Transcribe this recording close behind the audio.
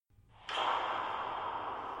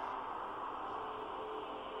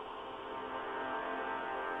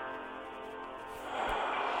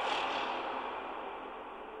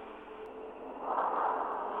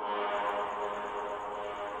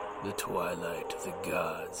the twilight of the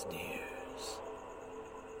gods nears,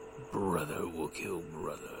 brother will kill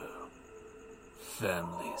brother.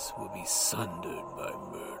 Families will be sundered by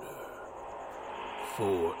murder.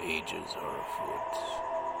 4 ages are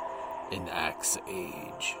afoot. An axe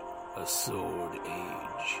age, a sword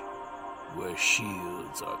age, where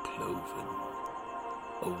shields are cloven.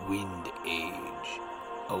 A wind age,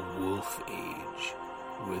 a wolf age,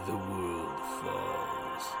 where the world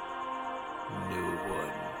falls. No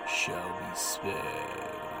one shall be spared.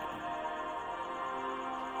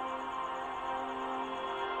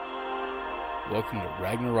 Welcome to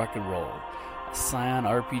Ragnarok and Roll, a Scion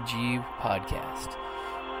RPG podcast.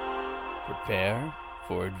 Prepare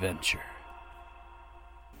for adventure.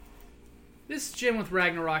 This is Jim with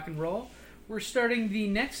Ragnarok and Roll. We're starting the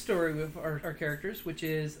next story with our characters, which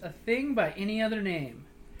is A Thing by Any Other Name.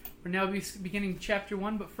 We're now beginning Chapter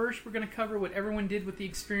 1, but first we're going to cover what everyone did with the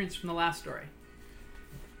experience from the last story.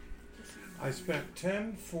 I spent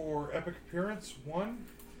 10 for Epic Appearance 1,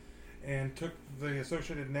 and took the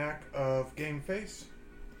associated knack of Game Face.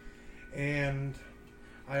 And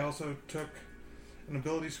I also took an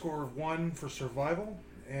ability score of 1 for Survival,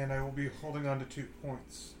 and I will be holding on to 2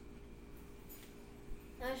 points.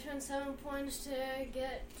 I spent 7 points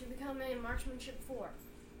to become a Marksmanship 4.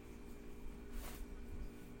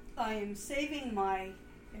 I am saving my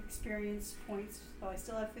experience points, so I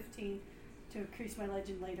still have 15 to increase my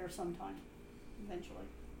legend later sometime, eventually.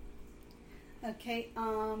 Okay,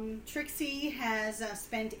 Trixie has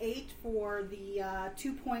spent 8 for the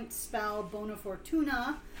 2-point spell Bona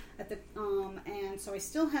Fortuna, and so I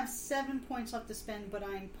still have 7 points left to spend, but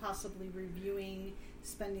I'm possibly reviewing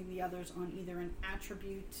spending the others on either an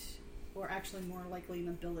attribute or actually more likely an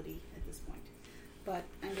ability at this point. But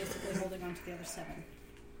I'm basically holding on to the other 7.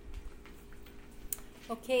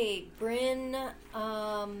 Okay, Bryn,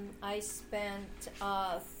 I spent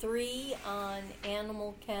 3 on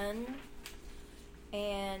Animal Ken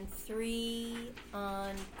and 3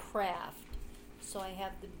 on Craft. So I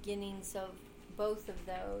have the beginnings of both of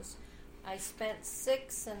those. I spent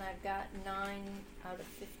 6 and I've got 9 out of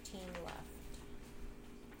 15 left.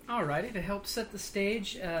 Alrighty, to help set the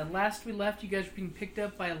stage, last we left, you guys were being picked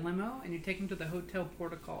up by a limo and you're taken to the Hotel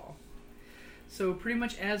Portugal. So pretty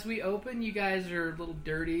much as we open, you guys are a little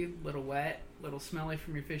dirty, a little wet, a little smelly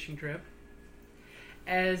from your fishing trip.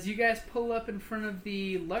 As you guys pull up in front of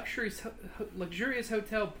the luxurious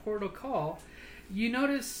Hotel Portugal, you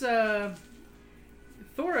notice,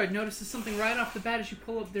 Thora notices something right off the bat as you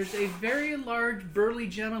pull up. There's a very large, burly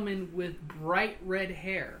gentleman with bright red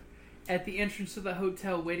hair at the entrance to the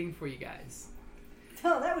hotel waiting for you guys.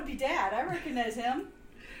 Oh, that would be Dad. I recognize him.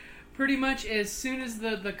 Pretty much as soon as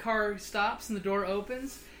the car stops and the door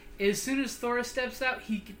opens, as soon as Thora steps out,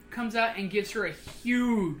 he comes out and gives her a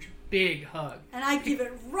huge, big hug. And I give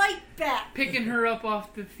it right back. Picking her up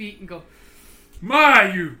off the feet and go,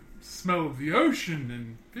 "My, you smell of the ocean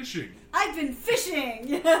and fishing." I've been fishing.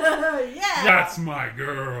 Yeah. That's my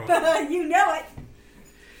girl. You know it.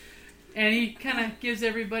 And he kind of gives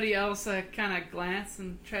everybody else a kind of glance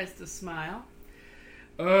and tries to smile.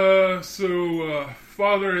 So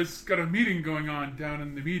Father has got a meeting going on down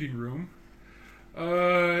in the meeting room.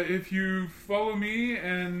 If you follow me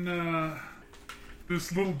and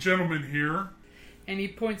this little gentleman here. And he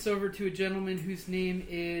points over to a gentleman whose name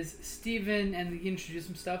is Stephen, and he introduces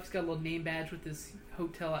himself. He's got a little name badge with his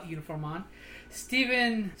hotel uniform on.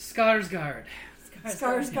 Stephen Skarsgård.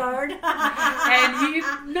 Skarsgård. And he's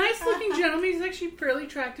a nice-looking gentleman. He's actually fairly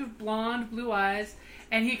attractive, blonde, blue eyes.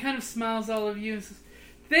 And he kind of smiles at all of you and says,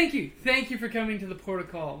 Thank you for coming to the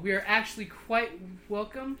Portugal. We are actually quite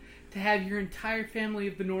welcome to have your entire family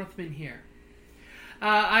of the Northmen here.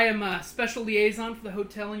 I am a special liaison for the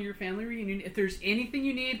hotel and your family reunion. If there's anything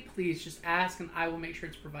you need, please just ask and I will make sure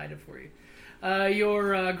it's provided for you.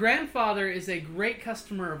 Your grandfather is a great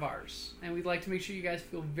customer of ours, and we'd like to make sure you guys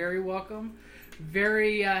feel very welcome.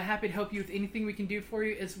 Very happy to help you with anything we can do for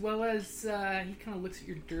you, as well as he kind of looks at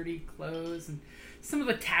your dirty clothes and some of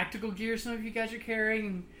the tactical gear some of you guys are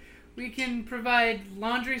carrying. We can provide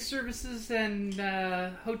laundry services and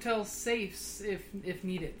hotel safes if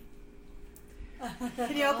needed.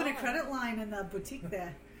 Can you open a credit line in the boutique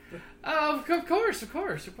there? Of course.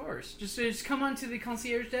 Just come on to the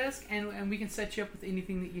concierge desk and we can set you up with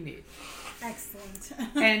anything that you need. Excellent.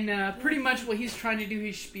 And pretty much what he's trying to do,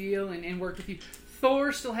 his spiel and work with you.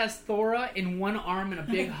 Thor still has Thora in one arm and a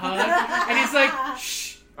big hug. And he's like,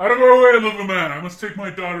 shh. Out of our way, little man. I must take my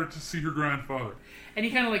daughter to see her grandfather. And he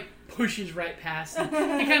kind of like pushes right past him.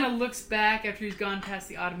 He kind of looks back after he's gone past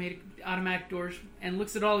the automatic doors and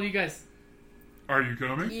looks at all of you guys. Are you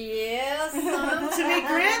coming? Yes, To meet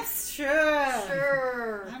Gramps? Sure.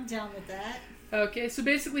 sure. I'm down with that. Okay, so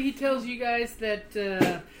basically he tells you guys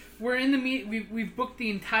that we're in the we've booked the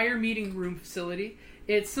entire meeting room facility.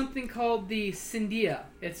 It's something called the Syndia.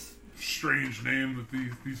 It's Strange name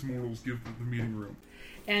that these mortals give the meeting room.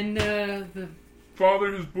 and the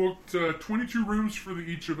Father has booked 22 rooms for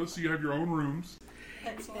each of us, so you have your own rooms.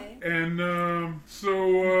 Okay. And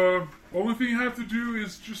only thing you have to do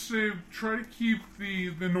is just try to keep the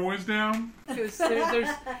noise down. there's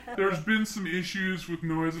There's been some issues with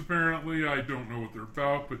noise apparently. I don't know what they're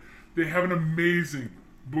about, but they have an amazing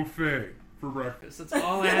buffet for breakfast. that's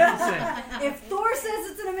all I have to say. If Thor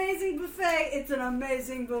says it's an amazing buffet, it's an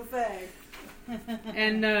amazing buffet.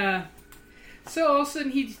 And so all of a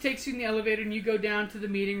sudden he takes you in the elevator and you go down to the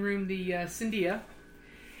meeting room, the Syndia,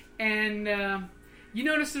 and you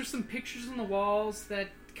notice there's some pictures on the walls that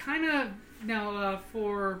kind of, now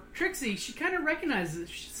for Trixie, she kind of recognizes it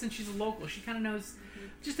since she's a local. She kind of knows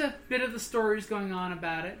just a bit of the stories going on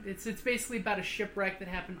about it. It's basically about a shipwreck that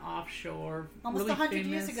happened offshore. Almost really 100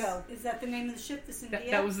 years famous. ago. Is that the name of the ship, the Syndia?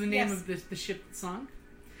 That was the name Yes. of the ship that sunk.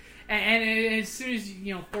 And as soon as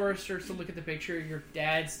Thor starts to look at the picture, your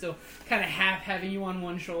dad's still kind of half having you on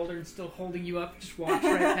one shoulder and still holding you up, just walks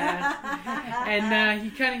right past. And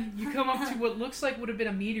you come up to what looks like would have been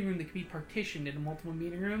a meeting room that could be partitioned into multiple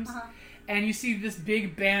meeting rooms, and you see this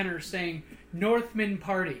big banner saying "Northman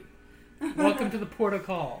Party, welcome to the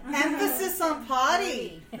Protocol." Emphasis on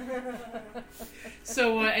potty.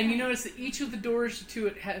 So, and you notice that each of the doors to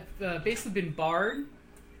it have basically been barred.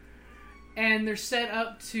 And they're set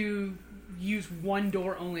up to use one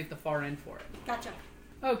door only at the far end for it. Gotcha.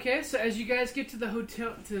 Okay, so as you guys get to the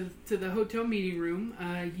hotel to the hotel meeting room,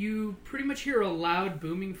 you pretty much hear a loud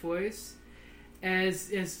booming voice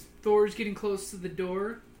as Thor's getting close to the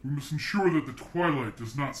door. We must ensure that the twilight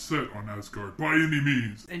does not set on Asgard by any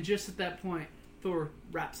means. And just at that point, Thor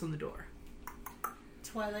raps on the door.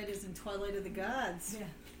 Twilight is in Twilight of the Gods. Yeah.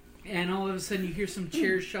 And all of a sudden, you hear some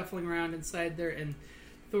chairs shuffling around inside there, and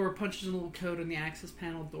Thor punches a little code on the access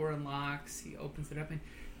panel, door unlocks, he opens it up, and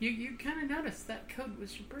you kind of notice that code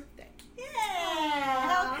was your birthday. Yeah!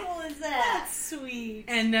 How cool is that? That's sweet.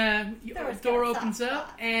 And Thor's door got opens soft up,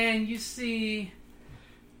 spot. and you see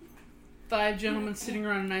 5 gentlemen sitting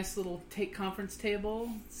around a nice little conference table.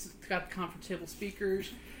 It's got the conference table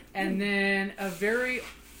speakers, and then a very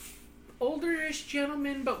older-ish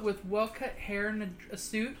gentleman, but with well-cut hair and a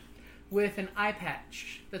suit, with an eye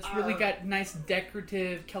patch that's really got nice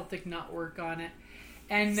decorative Celtic knotwork on it,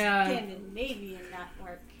 and Scandinavian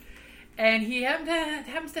knotwork. and he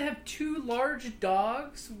happens to have 2 large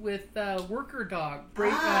dogs with worker dog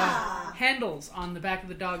handles on the back of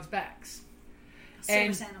the dogs' backs,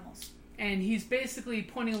 Service animals. and he's basically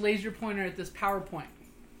pointing a laser pointer at this PowerPoint,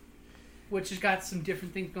 which has got some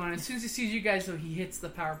different things going on. As soon as he sees you guys, though, he hits the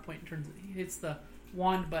PowerPoint and he hits the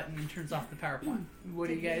wand button and turns off the PowerPoint. What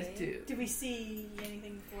do you guys do? Do we see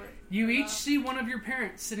anything for it? You each see one of your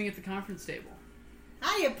parents sitting at the conference table.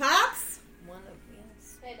 Hiya, Pops! One of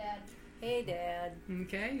yes. Hey, Dad. Hey, Dad.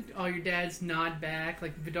 Okay, all your dads nod back.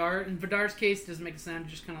 Like Vidar, in Vidar's case, it doesn't make a sound.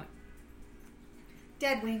 Just kind of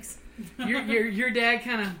Dad winks. like your dad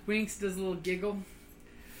kind of winks, does a little giggle.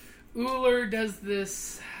 Uller does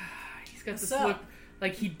this. He's got What's this up? look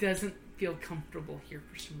like he doesn't feel comfortable here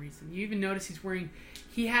for some reason. You even notice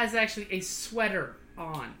he has actually a sweater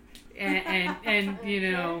on, and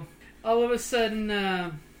you know, all of a sudden,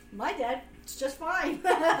 My dad, it's just fine.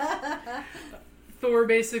 Thor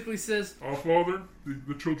basically says, Our father,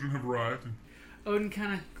 the children have arrived. And Odin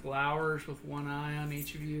kind of glowers with one eye on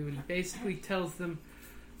each of you, and basically tells them,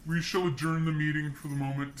 we shall adjourn the meeting for the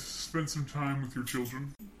moment to spend some time with your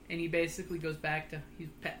children. and he basically goes back to, he's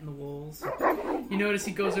petting the wolves. You notice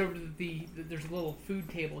he goes over to there's a little food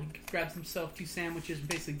table. He grabs himself 2 sandwiches and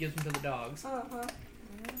basically gives them to the dogs.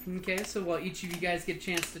 Okay, so while each of you guys get a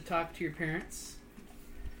chance to talk to your parents.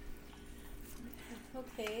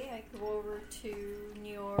 Okay, I go over to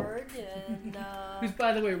Njord and Who's,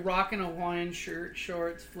 by the way, rocking a Hawaiian shirt,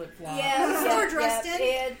 shorts, flip-flops. yeah, Thor dressed in?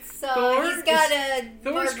 It's Thor he's got a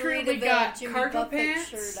Thor's currently Margaritaville got Jimmy cargo Buffett pants.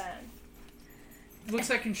 shirt on. Looks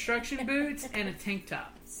like construction boots and a tank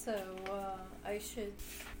top. So I should.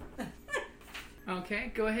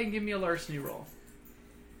 Okay, go ahead and give me a larceny roll.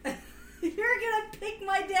 You're gonna pick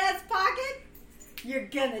my dad's pocket? You're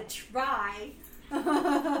gonna try.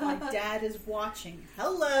 My dad is watching.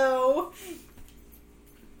 Hello.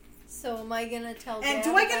 So am I gonna tell? And Dad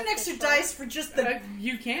do I get about an the extra shark? dice for just the...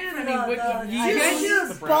 You can. I for mean, what, the you I guys,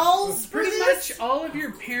 use balls for pretty this? much all of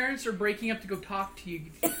your parents are breaking up to go talk to you.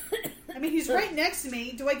 I mean, he's right next to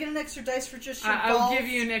me. Do I get an extra dice for just your balls? I'll give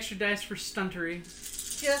you an extra dice for stuntery.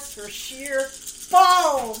 Just for sheer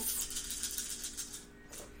balls.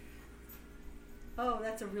 Oh,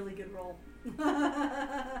 that's a really good roll.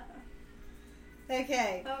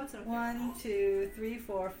 Okay. Oh, it's okay. 1, 2, 3,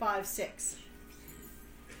 4, 5, 6.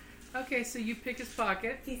 Okay, so you pick his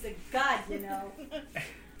pocket. He's a god, you know.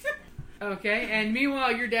 Okay, and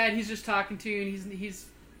meanwhile, your dad, he's just talking to you, and he's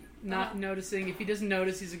not noticing. If he doesn't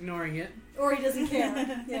notice, he's ignoring it. Or he doesn't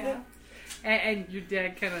care. Yeah. And your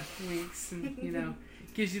dad kind of winks and,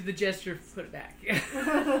 gives you the gesture, put it back.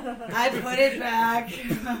 I put it back.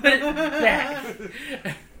 Put it back.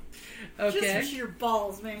 Okay. Just for sheer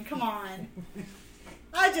balls, man. Come on.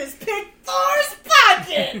 I just picked Thor's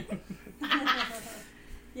pocket.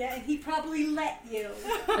 Yeah, and he probably let you.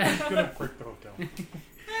 He's gonna break the hotel.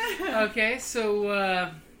 Okay,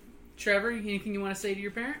 so, Trevor, anything you want to say to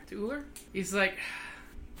your parent, to Uller? He's like,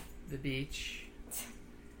 the beach.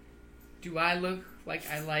 Do I look like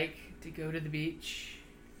I like to go to the beach?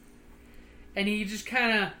 And he just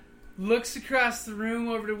kind of looks across the room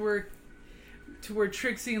over to where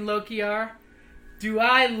Trixie and Loki are. Do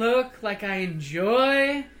I look like I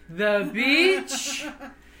enjoy the beach?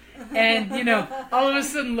 And, all of a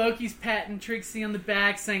sudden Loki's patting Trixie on the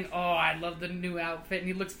back saying, oh, I love the new outfit. And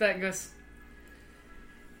he looks back and goes,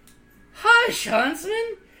 hush,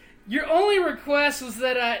 Huntsman. Your only request was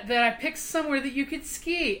that I picked somewhere that you could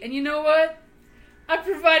ski. And you know what? I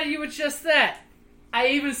provided you with just that. I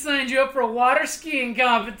even signed you up for a water skiing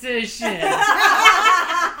competition.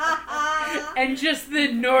 And just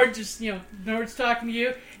then Nord's talking to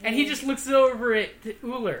you, and he just looks over at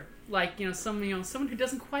Uller, like, someone who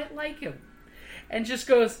doesn't quite like him. And just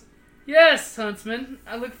goes, yes, Huntsman,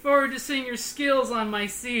 I look forward to seeing your skills on my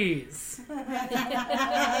seas.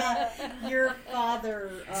 Your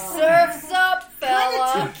father Surf's up,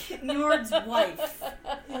 fella. kind of took Nord's wife.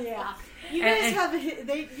 Yeah. You guys have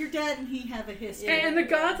your dad and he have a history. And the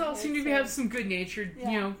gods all seem to have some good-natured,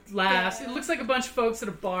 laughs. Yeah. It looks like a bunch of folks at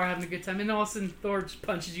a bar having a good time, and all of a sudden Thor just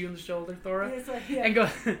punches you in the shoulder, Thora, and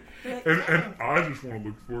goes, And I just want to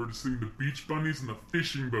look forward to seeing the beach bunnies and the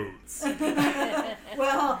fishing boats.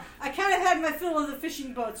 Well, I kind of had my fill of the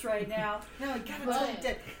fishing boats right now. No, you gotta tell you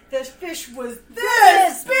that the fish was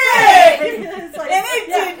this big! It's like, and it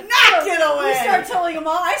did not get away! I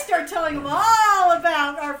start telling him all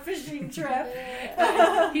about our fishing trip.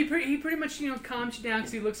 he pretty much calms you down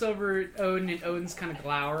because he looks over at Odin, and Odin's kind of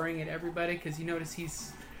glowering at everybody because you notice he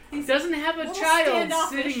doesn't have a child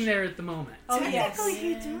sitting there at the moment. Oh, technically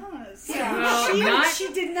he does. Yeah. Well,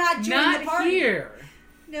 she did not join not the party. Here.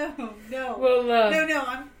 No. Well, no,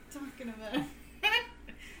 I'm talking about.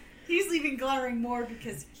 He's leaving glowering more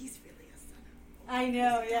because he's really a son. I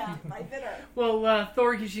know, yeah. I bitter. Well,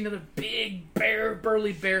 Thor gives you another big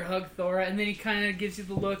burly bear hug, Thora, and then he kind of gives you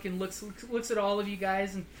the look and looks at all of you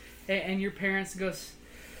guys and your parents and goes,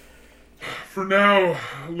 For now,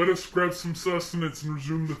 let us grab some sustenance and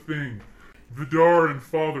resume the thing. Vidar and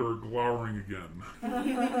father are glowering again.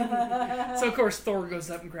 So of course Thor goes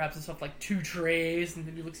up and grabs himself like 2 trays, and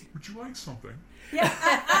then he looks. Would you like something? Yeah,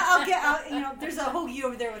 I'll get. There's a hoagie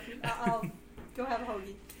over there with me. I'll go have a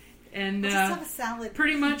hoagie. And I'll just have a salad.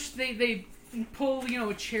 Pretty much they pull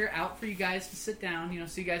a chair out for you guys to sit down,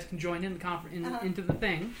 so you guys can join in the into the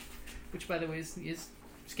thing, which by the way is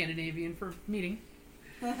Scandinavian for meeting.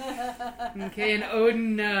 Okay, and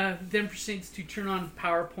Odin then proceeds to turn on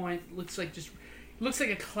PowerPoint. Looks like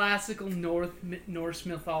a classical Norse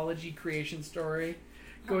mythology creation story,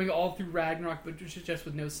 going all through Ragnarok, but just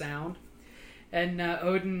with no sound. And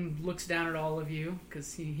Odin looks down at all of you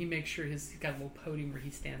because he makes sure he's got a little podium where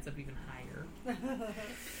he stands up even higher.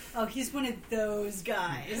 Oh, he's one of those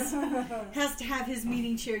guys. Has to have his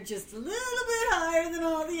meeting chair just a little bit higher than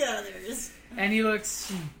all the others. And he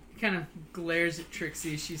looks. Kind of glares at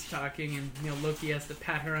Trixie as she's talking, and Loki has to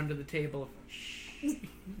pat her under the table.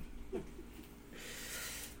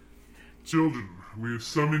 Children, we have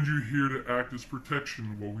summoned you here to act as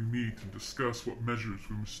protection while we meet and discuss what measures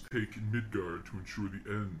we must take in Midgard to ensure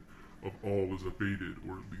the end of all is abated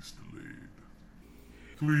or at least delayed.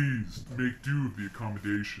 Please make do of the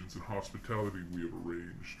accommodations and hospitality we have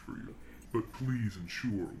arranged for you, but please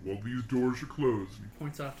ensure while these doors are closed, He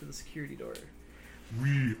points off to the security door.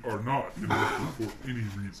 We are not interrupted for any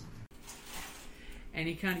reason. And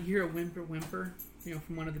you kind of hear a whimper,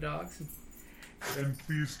 from one of the dogs. And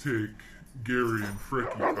please take Gary and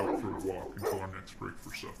Frecky out for a walk until our next break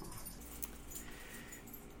for supper.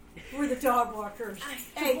 We're the dog walkers.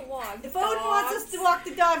 Hey, walk if Odin wants us dogs. to walk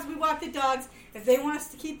the dogs, we walk the dogs. If they want us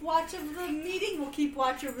to keep watch of the meeting, we'll keep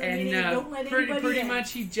watch of the meeting and don't let anybody pretty in.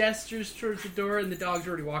 much he gestures towards the door, and the dog's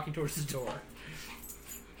already walking towards the door.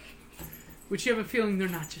 Which you have a feeling they're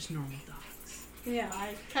not just normal dogs. Yeah,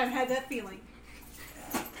 I kind of had that feeling.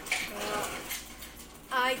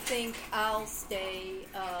 I think I'll stay,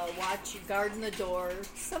 watch you, guarding the door.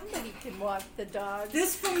 Somebody can walk the dog.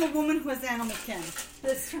 This from the woman who has animal kin.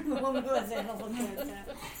 This from the woman who has animal kin.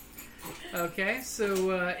 Okay,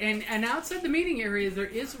 so and outside the meeting area, there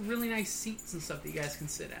is really nice seats and stuff that you guys can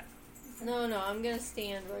sit at. No, I'm gonna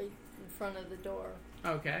stand right in front of the door.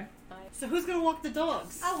 Okay, So who's going to walk the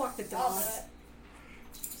dogs? I'll walk the dogs.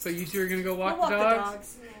 so you two are gonna go walk, We'll the walk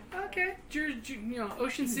dogs. the dogs. Okay,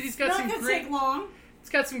 Ocean City's got Not some going to great. take long. It's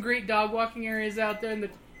got some great dog walking areas out there, and the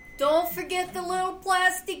Don't forget the little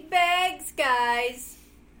plastic bags, guys.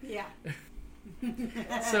 Yeah.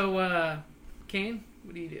 so Kane,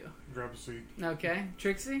 what do you do? Grab a seat. Okay,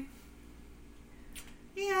 Trixie.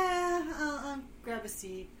 Yeah, I'll grab a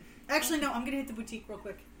seat. Actually, no, I'm going to hit the boutique real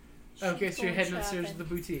quick. Okay, so you're going heading upstairs to shopping. the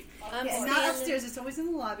boutique. I'm Yeah, standing, not upstairs, it's always in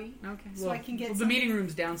the lobby. Okay, So I can get the something meeting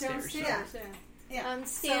room's downstairs. Yeah. Yeah. I'm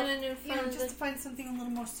standing in front of just to the... find something a little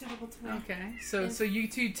more suitable to me. Okay, so you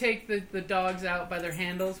two take the dogs out by their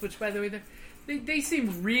handles, which, by the way, they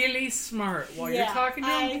seem really smart while you're Yeah, talking to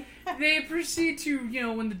them. They proceed to,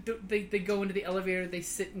 when they go into the elevator, they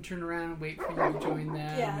sit and turn around and wait for you to join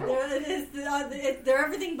them. Yeah, they're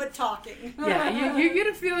everything but talking. Yeah, you get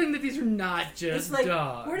a feeling that these are not It's just like,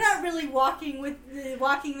 dogs. we're not really walking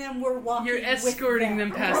them, we're walking You're escorting with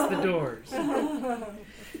them past the doors.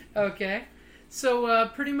 Okay. So,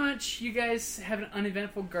 pretty much, you guys have an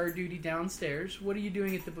uneventful guard duty downstairs. What are you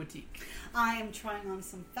doing at the boutique? I am trying on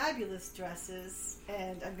some fabulous dresses,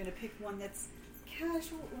 and I'm going to pick one that's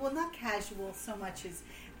casual. Well, not casual so much as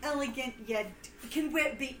elegant, yet can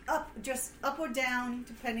be just up or down,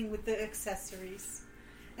 depending with the accessories.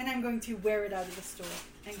 And I'm going to wear it out of the store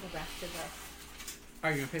and go back to the...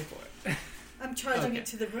 Are you going to pay for it? I'm charging Okay. it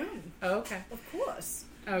to the room, Oh, okay. of course.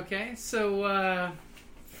 Okay, so,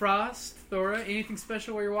 Frost, Thora, anything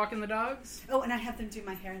special while you're walking the dogs? Oh, and I have them do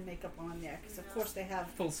my hair and makeup on there, because of course they have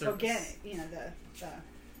Full service. organic, the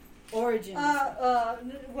origin.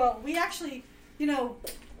 Well, we actually,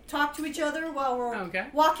 talk to each other while we're Okay.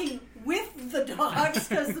 walking with the dogs,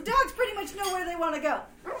 because the dogs pretty much know where they want to go.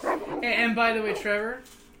 And by the way, Trevor,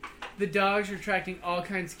 the dogs are attracting all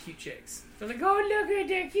kinds of cute chicks. They're like, oh, look at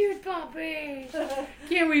that cute puppy.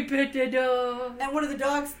 Can we pet the dog? And what do the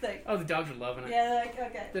dogs think? Oh, the dogs are loving it. Yeah, they're like,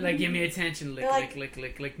 okay. They're like, give me attention. Lick, They're like-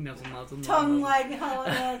 lick, nuzzle, nuzzle, Tongue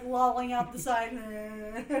nuzzle. lolling out the side.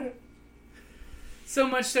 So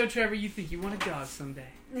much so, Trevor, you think you want a dog someday.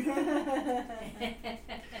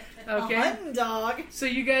 Okay. A hunting dog. So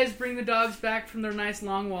you guys bring the dogs back from their nice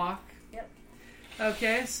long walk. Yep.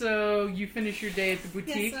 Okay, so you finish your day at the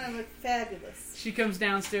boutique. Yes, I look fabulous. She comes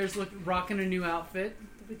downstairs rocking a new outfit.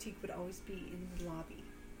 The boutique would always be in the lobby.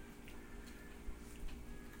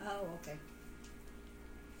 Oh, okay.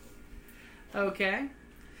 Okay.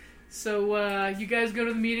 So you guys go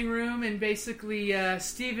to the meeting room, and basically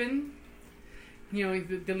Stephen,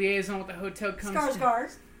 the liaison with the hotel comes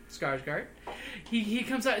Skarsgård. He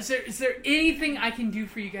comes out. Is there anything I can do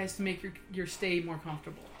for you guys to make your stay more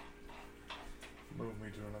comfortable? Move me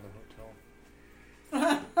to another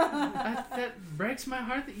hotel. That breaks my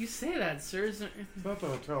heart that you say that, sir. Is there, Not the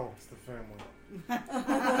hotel, it's the family.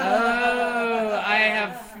 oh, I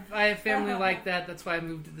have family like that. That's why I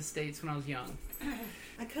moved to the States when I was young.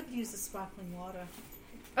 I could use the sparkling water.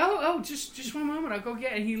 Oh, just one moment. I'll go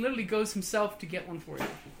get it. And he literally goes himself to get one for you.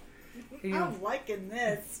 And, I'm liking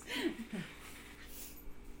this.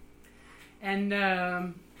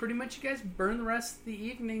 and pretty much you guys burn the rest of the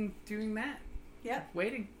evening doing that. Yep.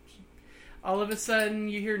 Waiting. All of a sudden,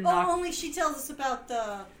 you hear Oh, knock. only she tells us about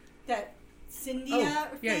that Cyndia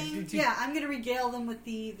yeah, thing. do- Yeah, I'm going to regale them with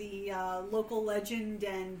the local legend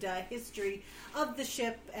and history of the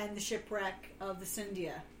ship and the shipwreck of the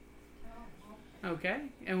Cyndia. Okay.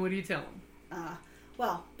 And what do you tell them?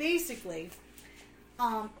 Well, basically,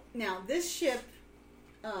 now this ship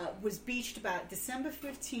was beached about December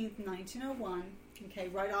 15th, 1901, okay,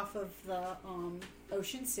 right off of the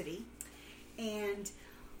Ocean City. And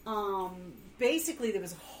basically there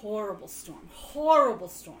was a horrible storm,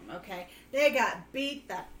 okay? They got beat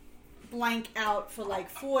that blank out for like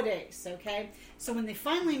 4 days, okay? So when they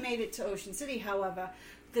finally made it to Ocean City, however,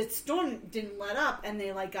 the storm didn't let up, and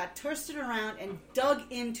they like got toasted around and dug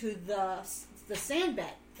into the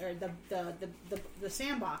sandbed or the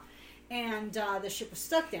sandbar, and the ship was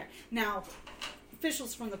stuck there. Now,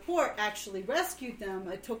 officials from the port actually rescued them.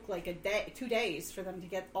 It took like 2 days for them to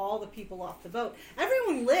get all the people off the boat.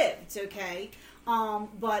 Everyone lived, okay,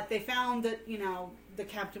 but they found that, the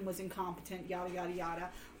captain was incompetent, yada, yada, yada.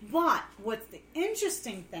 But what's the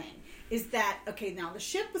interesting thing is that, okay, now the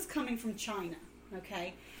ship was coming from China,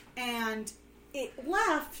 okay, and it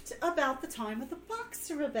left about the time of the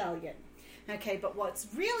Boxer Rebellion. Okay, but what's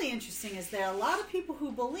really interesting is there are a lot of people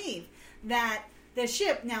who believe that the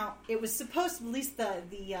ship, now, it was supposed to, at least the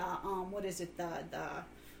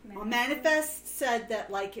manifest said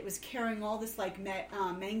that, like, it was carrying all this, like,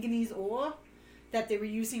 manganese ore that they were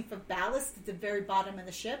using for ballast at the very bottom of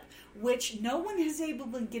the ship, which no one has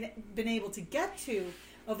been able to get to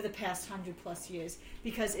over the past 100+ years,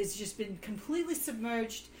 because it's just been completely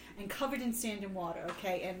submerged and covered in sand and water,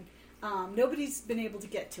 okay, and nobody's been able to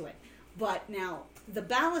get to it. But now, the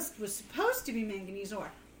ballast was supposed to be manganese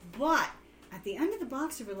ore, but at the end of the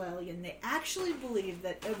Boxer Rebellion, they actually believed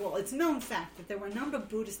that, well, it's known fact that there were a number of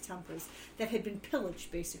Buddhist temples that had been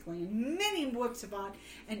pillaged, basically, and many works of art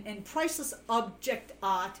and priceless object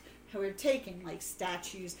art were taken, like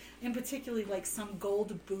statues, and particularly like some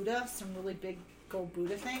gold Buddha, some really big gold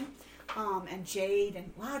Buddha thing, and jade,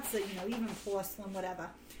 and lots of, even porcelain, whatever.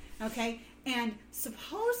 Okay? And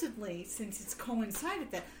supposedly, since it's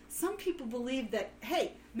coincided that, some people believe that,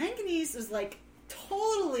 hey, manganese is like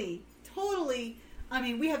totally, I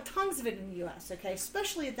mean, we have tons of it in the U.S., okay,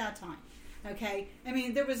 especially at that time, okay? I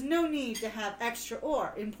mean, there was no need to have extra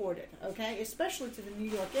ore imported, okay, especially to the New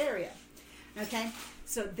York area, okay?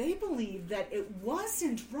 So they believe that it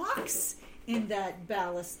wasn't rocks in that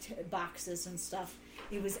ballast boxes and stuff.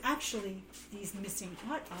 It was actually these missing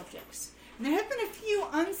art objects. And there have been a few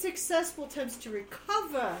unsuccessful attempts to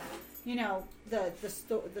recover,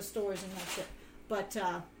 the stores in that ship. But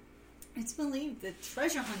it's believed that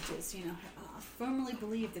treasure hunters, firmly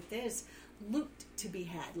believe that there's loot to be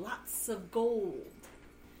had. Lots of gold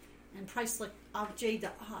and priceless object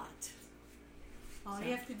art. All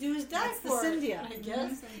you have to do is dive for it, Cynthia. I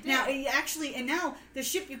guess. Now, now the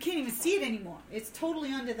ship, you can't even see it anymore. It's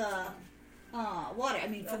totally under the water. I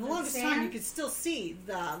mean, for the longest time, you could still see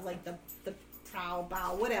the prow,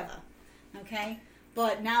 bow, whatever. Okay?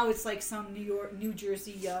 But now it's like some New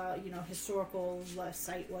Jersey, historical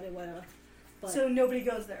site, whatever. But So nobody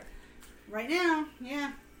goes there. right now,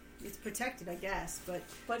 yeah, it's protected, I guess. But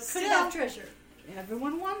But still, could have treasure.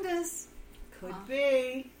 everyone wonders. Could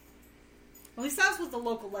be. At least that's what the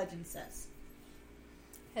local legend says.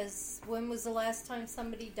 When was the last time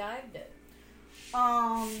somebody dived it?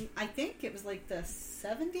 I think it was like the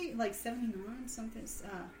 79, something,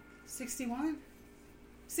 61,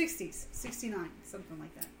 60s, 69, something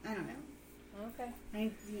like that. I don't know. Okay.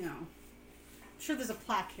 Sure there's a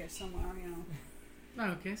plaque here somewhere,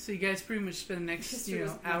 Okay, so you guys pretty much spend the next, History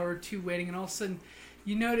was- hour or two waiting, and all of a sudden,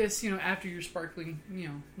 you notice, after your sparkling,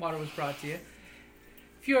 water was brought to you,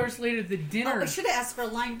 a few hours later, the dinner, Oh, I should have asked for a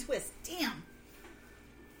lime twist. Damn.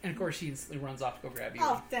 and of course she instantly runs off to go grab you.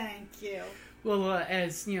 Oh, thank you. Well,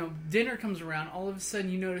 as, dinner comes around, all of a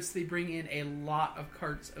sudden you notice they bring in a lot of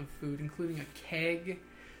carts of food, including a keg,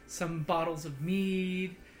 some bottles of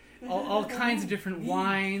mead, all kinds of different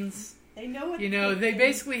wines. They know what They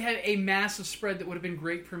basically had a massive spread that would have been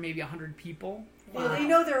great for maybe 100 people. They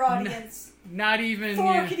know their audience. Not even...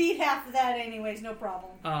 Four could eat half of that anyways, no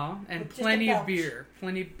problem. And With just plenty a of belch. beer.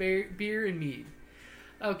 Plenty of beer and mead.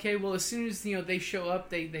 Okay, well, as soon as, they show up,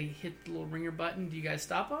 they hit the little ringer button. Do you guys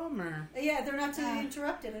stop them, or...? Yeah, they're not to be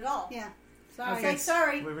interrupted at all. Yeah. Sorry. Okay.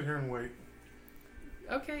 Sorry. Leave it here and wait.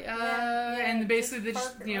 Okay, Yeah, and basically they just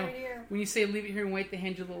just, park it right here. when you say leave it here and wait, they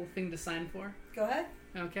hand you a little thing to sign for. Go ahead.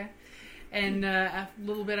 Okay. And a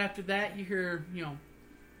little bit after that, you hear,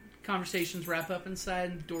 conversations wrap up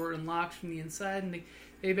inside, and the door unlocks from the inside, and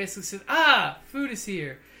they basically said, food is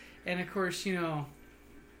here. And of course, Uller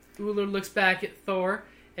looks back at Thor,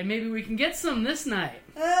 and maybe we can get some this night.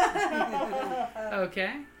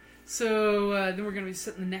 Okay. So then we're going to be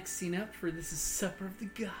setting the next scene up for this is Supper of the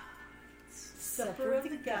Gods. Supper of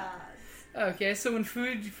the Gods. Okay, so when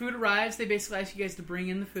food arrives, they basically ask you guys to bring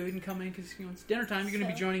in the food and come in because it's dinner time. You're going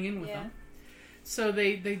to be joining in with yeah. them. So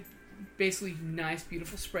they basically nice,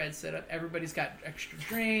 beautiful spread set up. Everybody's got extra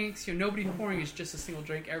drinks. Nobody pouring is just a single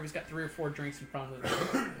drink. Everybody's got 3 or 4 drinks in front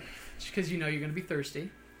of them because you're going to be thirsty.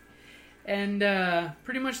 And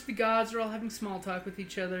pretty much the gods are all having small talk with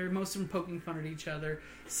each other. Most of them poking fun at each other.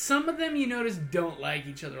 Some of them, you notice, don't like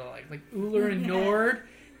each other. Like Uller and Nord,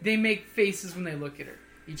 they make faces when they look at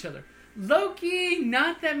each other. Loki,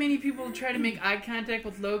 not that many people try to make eye contact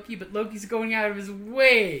with Loki, but Loki's going out of his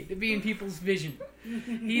way to be in people's vision.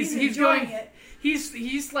 He's enjoying going. it.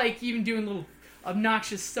 He's like even doing little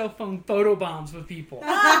obnoxious cell phone photo bombs with people.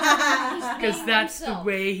 Because that's the himself.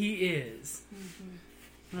 way he is.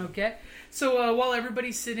 Okay? So while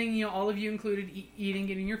everybody's sitting, all of you included, eating,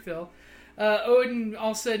 getting your fill, Odin,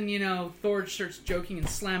 all of a sudden, Thor starts joking and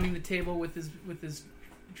slamming the table with his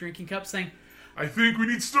drinking cup, saying, I think we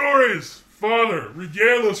need stories! Father,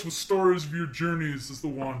 regale us with stories of your journeys as the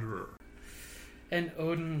Wanderer. and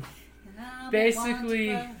Odin, And I'm a basically-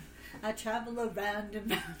 wanderer. I travel around and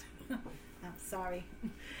round. I'm sorry.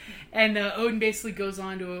 and Odin basically goes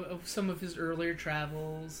on to some of his earlier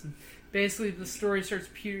travels. And basically, the story starts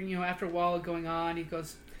appearing, after a while going on, he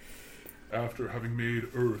goes, After having made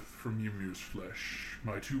earth from Ymir's flesh,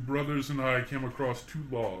 my 2 brothers and I came across 2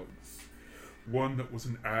 logs, one that was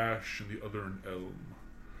an ash and the other an elm.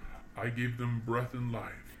 I gave them breath and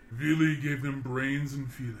life. Vili gave them brains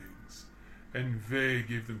and feelings, and Ve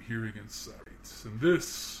gave them hearing and sight. And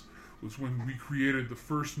this was when we created the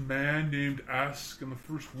first man named Ask and the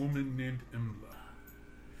first woman named Imla.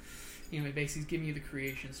 Basically giving you the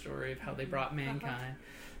creation story of how they brought mankind.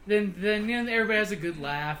 Then everybody has a good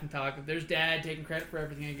laugh and talk. There's Dad taking credit for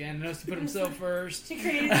everything again. Knows to put himself first. She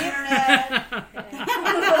created the internet.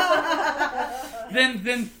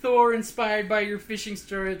 Then Thor, inspired by your fishing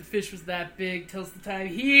story, the fish was that big, tells the time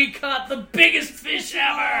he caught the biggest fish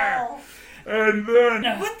ever. Oh. And then...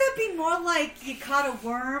 Wouldn't that be more like you caught a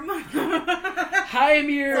worm?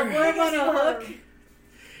 Hymir. The worm on a hook.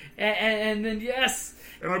 And then, yes.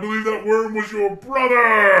 And I believe that worm was your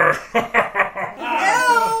brother!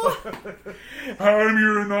 No!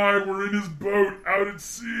 Hymir and I were in his boat out at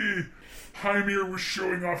sea. Hymir was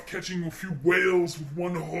showing off catching a few whales with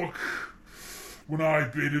one hook when I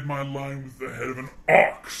baited my line with the head of an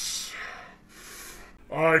ox.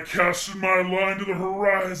 I casted my line to the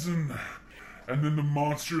horizon, and then the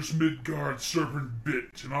monstrous Midgard serpent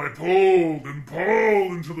bit, and I pulled and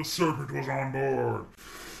pulled until the serpent was on board.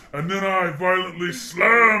 And then I violently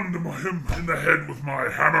slammed him in the head with my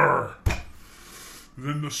hammer.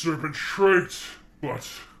 Then the serpent shrieked, but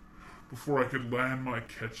before I could land my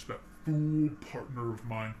catch, that fool partner of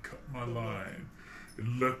mine cut my line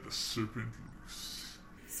and let the serpent loose.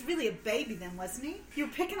 He's really a baby then, wasn't he? You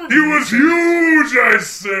were picking on He him. was huge, I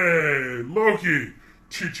say! Loki,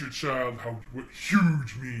 teach your child what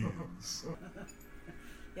huge means.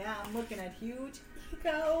 Yeah, I'm looking at huge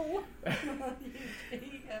ego.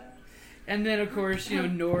 And then, of course,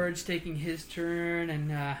 Nord's taking his turn,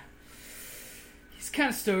 and he's kind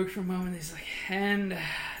of stoked for a moment. He's like, and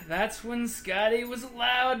that's when Scotty was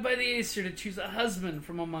allowed by the Aesir to choose a husband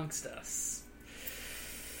from amongst us.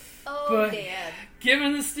 Oh, But- Dad.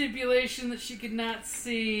 Given the stipulation that she could not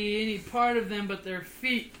see any part of them but their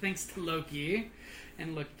feet, thanks to Loki.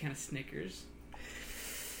 And Loki kind of snickers.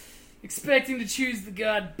 Expecting to choose the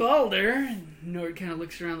god Balder, and Nord kind of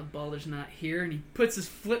looks around that Balder's not here, and he puts his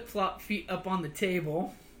flip-flop feet up on the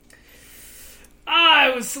table. I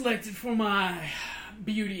was selected for my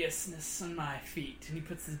beauteousness on my feet. And he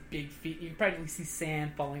puts his big feet, and you can probably see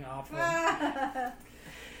sand falling off them.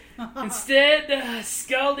 Instead,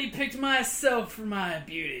 Scaldy picked myself for my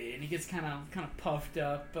beauty, and he gets kind of puffed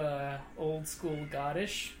up, old school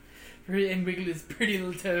goddish, and wiggled his pretty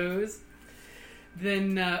little toes.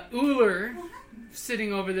 Then Uller,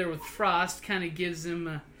 sitting over there with Frost, kind of gives him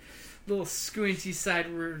a little squinty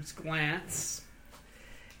sidewards glance.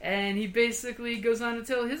 And he basically goes on to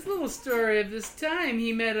tell his little story of this time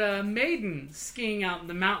he met a maiden skiing out in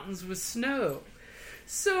the mountains with snow.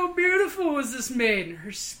 So beautiful was this maiden,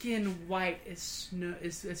 her skin white as snow,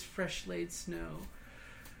 as fresh laid snow.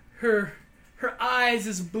 Her eyes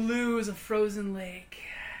as blue as a frozen lake.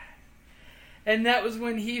 And that was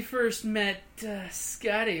when he first met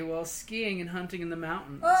Scotty while skiing and hunting in the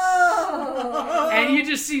mountains. Oh! And you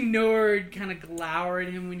just see Nord kind of glower at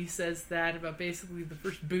him when he says that about basically the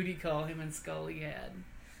first booty call him and Scully had.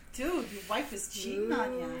 Dude, your wife is cheating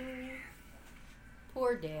on you.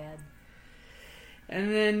 Poor Dad.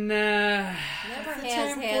 And then, Never The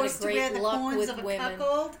has term had forced a to wear great the luck horns with of a women.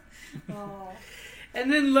 cuckold. Oh.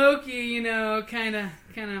 and then Loki, kind of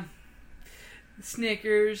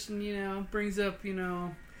snickers and brings up a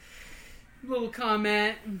little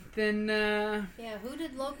comment. And then Yeah, who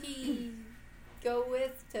did Loki go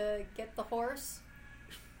with to get the horse?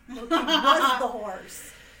 Loki was the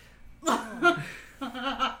horse.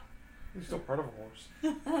 He's still part of a horse.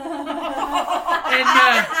 and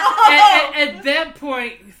at that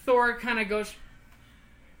point, Thor kind of goes.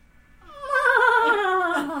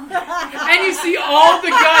 And you see all the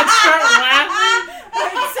gods start laughing.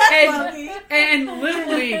 And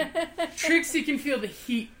literally, Trixie can feel the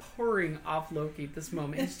heat pouring off Loki at this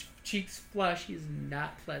moment. His cheeks flush. He's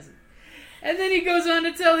not pleasant. And then he goes on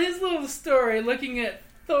to tell his little story, looking at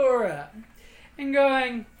Thora and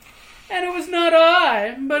going, and it was not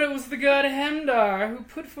I, but it was the god Hemdar who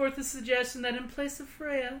put forth the suggestion that in place of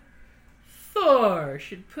Freya, Thor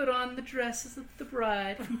should put on the dresses of the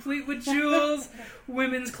bride, complete with jewels,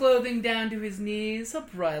 women's clothing down to his knees, a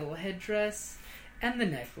bridal headdress, and the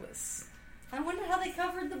necklace. I wonder how they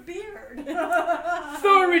covered the beard.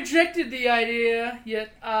 Thor rejected the idea,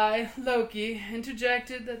 yet I, Loki,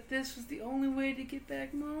 interjected that this was the only way to get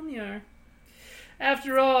back Mjolnir.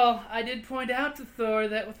 After all, I did point out to Thor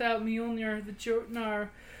that without Mjolnir, the Jotnar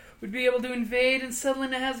would be able to invade and settle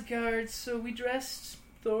in Asgard, so we dressed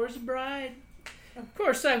Thor's bride. Of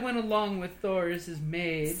course, I went along with Thor as his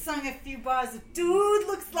maid. Sung a few bars of "Dude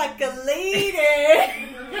looks like a lady,"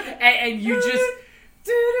 and you just...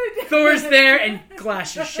 Thor's there and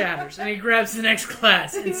glass just shatters, and he grabs the next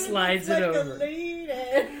glass and slides it over.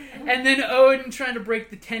 And then Odin trying to break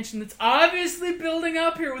the tension that's obviously building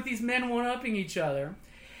up here with these men one-upping each other,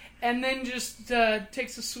 and then just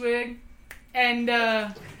takes a swig, and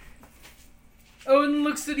Odin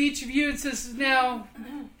looks at each of you and says, "Now,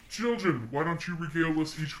 Children, why don't you regale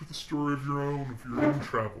us each with a story of your own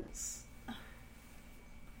travels?"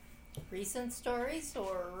 Recent stories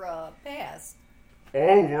or past?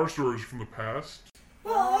 All of our stories from the past.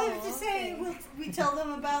 Well, I was just saying, we tell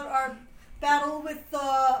them about our battle with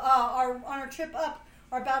on our trip up,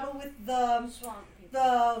 our battle with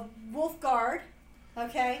the Wolf Guard,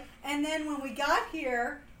 okay? And then when we got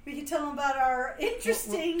here, we could tell them about our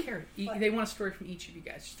interesting... Well, Karen, they want a story from each of you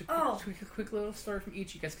guys. Just a quick little story from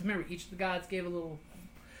each of you guys. Because remember, each of the gods gave a little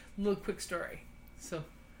quick story. So,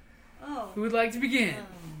 who would like to begin?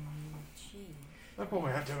 I pull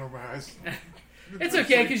my hat down over my eyes. It's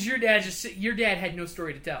okay, because your dad had no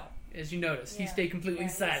story to tell, as you noticed. Yeah. He stayed completely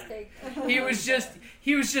silent. He was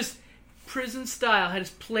just prison style. Had his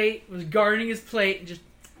plate, was guarding his plate, and just.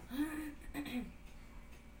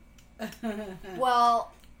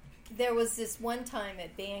 Well, there was this one time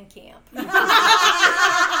at band camp.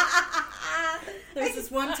 There was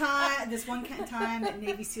this one time at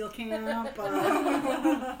Navy SEAL camp.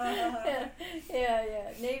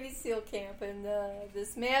 Yeah, Navy SEAL camp, and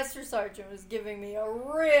this master sergeant was giving me a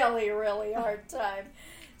really, really hard time.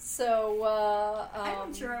 So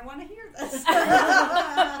I'm sure I want to hear this.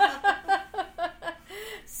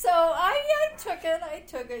 So I took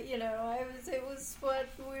it. You know, it was what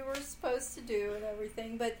we were supposed to do and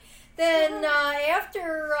everything, but. Then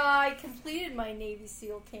after I completed my Navy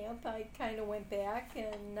SEAL camp, I kind of went back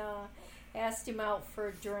and asked him out for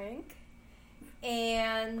a drink.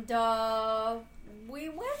 And we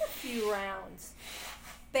went a few rounds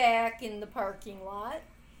back in the parking lot.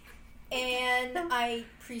 And I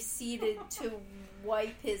proceeded to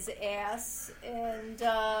wipe his ass and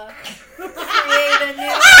create a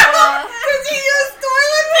new... Did you use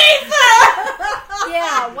toilet paper?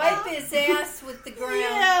 Yeah, wipe his ass with the ground.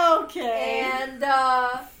 Yeah, okay.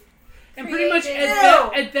 And pretty much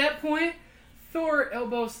at that point, Thor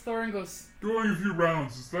elbows Thor and goes, Going a few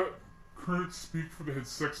rounds, is that current speak for they had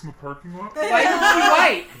sex in the parking lot? "Why did you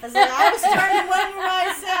wipe?" I was starting wiping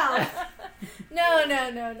myself.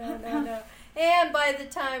 No. And by the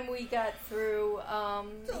time we got through,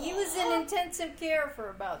 he was in intensive care for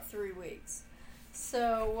about 3 weeks.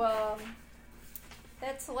 So,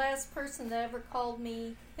 that's the last person that ever called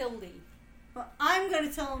me Hildy. Well, I'm going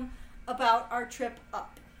to tell him about our trip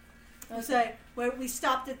up. Okay. So, where we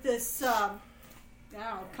stopped at this,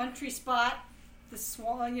 country spot, the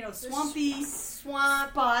swampy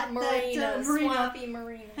swamp spot, marina, swampy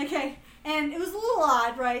marina. Okay, and it was a little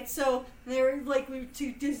odd, right? So they were like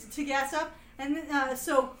to gas up, and then,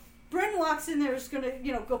 so Bryn walks in there, is going to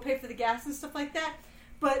go pay for the gas and stuff like that.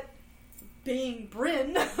 But being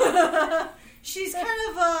Bryn, she's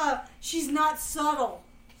kind of she's not subtle,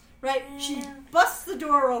 right? She busts the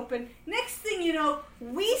door open. Next thing you know,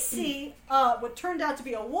 we see what turned out to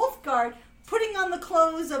be a wolf guard putting on the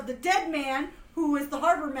clothes of the dead man, who is the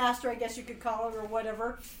harbor master, I guess you could call it, or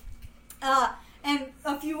whatever, and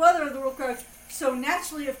a few other of the wolf guards. So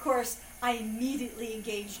naturally, of course, I immediately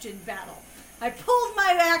engaged in battle. I pulled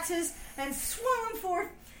my axes and swung them forth.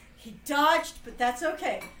 He dodged, but that's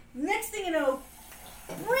okay. Next thing you know,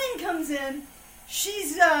 Bryn comes in.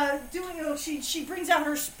 She's she brings out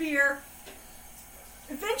her spear.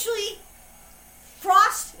 Eventually,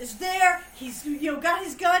 Frost is there. He's got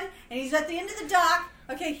his gun, and he's at the end of the dock.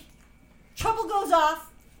 Okay, trouble goes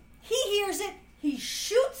off. He hears it. He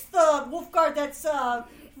shoots the wolf guard that's about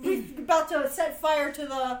to set fire to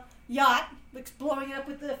the yacht, blowing it up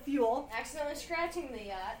with the fuel. Accidentally scratching the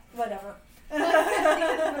yacht. Whatever.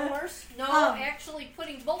 No, actually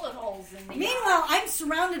putting bullet holes in the Meanwhile, I'm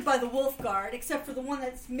surrounded by the wolf guard, except for the one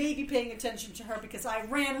that's maybe paying attention to her because I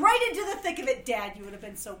ran right into the thick of it. Dad, you would have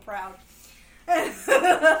been so proud.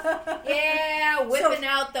 Yeah, whipping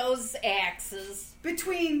out those axes.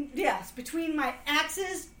 Between my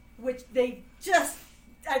axes, which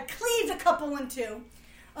I cleaved a couple in two,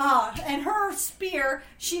 and her spear,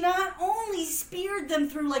 she not only speared them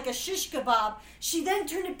through like a shish kebab, she then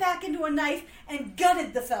turned it back into a knife and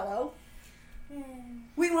gutted the fellow.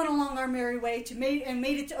 We went along our merry way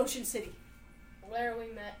made it to Ocean City. Where we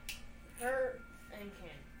met her and Ken.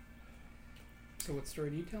 So what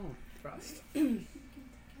story do you tell him, Frost?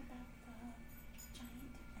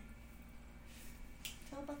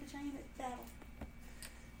 Tell about the giant battle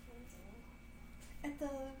at the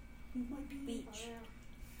beach.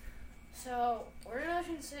 So we're in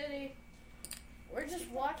Ocean City. We're just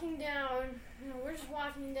walking down.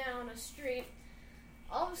 A street.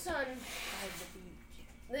 All of a sudden,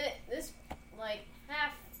 this like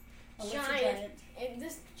half giant, and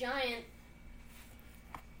this giant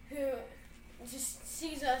who just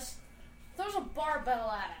sees us throws a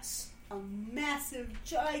barbell at us. A massive,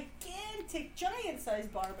 gigantic,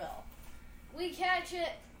 giant-sized barbell. We catch it.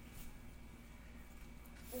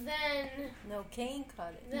 Then No, Kane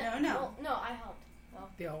caught it. No. No, I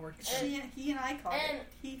helped. They all work. He and I caught And it.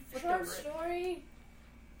 He flipped short over it. story,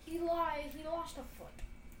 he lost a foot.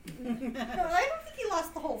 No, I don't think he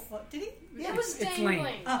lost the whole foot, did he? It was It's dangling.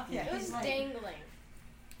 lame. Oh, yeah, It was he's lame. dangling.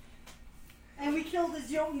 And we killed his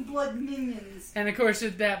Jotun blood minions. And of course,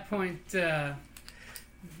 at that point, a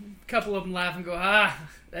couple of them laugh and go,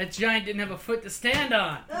 that giant didn't have a foot to stand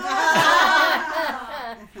on.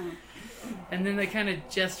 And then they kind of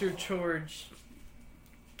gesture towards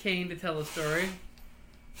Kane to tell a story.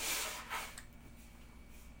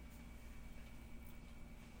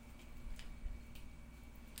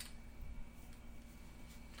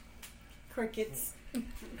 Crickets.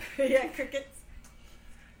 Yeah, crickets.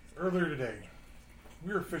 Earlier today,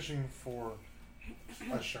 we were fishing for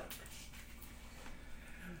a shark.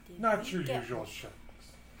 Not your usual sharks.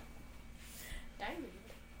 Diamond.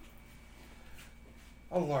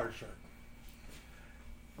 A large shark.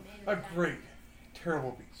 A great,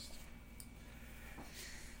 terrible beast.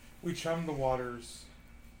 We chummed the waters.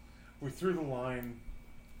 We threw the line.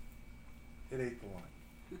 It ate the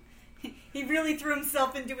line. He really threw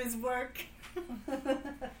himself into his work.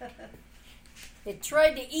 It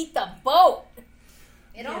tried to eat the boat.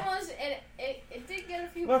 It almost it did get a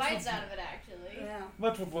few That's bites what- out of it actually. Yeah.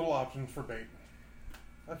 Left with little options for bait.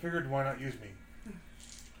 I figured, why not use me?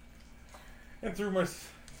 And threw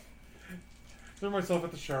myself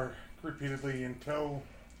at the shark repeatedly until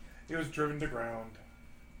it was driven to ground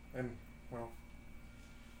and, well,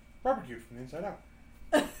 barbecued from the inside out.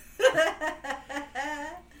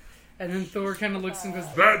 And then Thor kind of looks and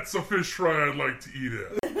goes, That's a fish fry I'd like to eat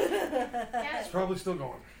at. Yeah, It's probably still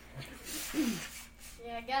going.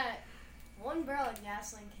 yeah, I got it. One barrel of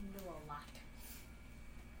gasoline can do a lot.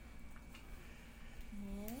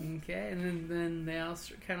 okay. And then they all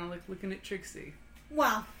start kind of like looking at Trixie.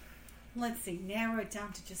 Well, let's see. Narrow it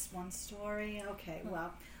down to just one story. Okay,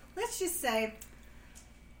 well, let's just say a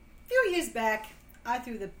few years back, I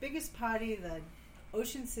threw the biggest party that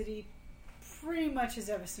Ocean City pretty much has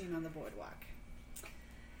ever seen on the boardwalk.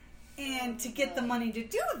 And to get the money to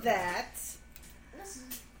do that,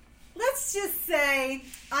 let's just say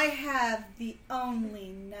I have the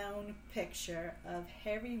only known picture of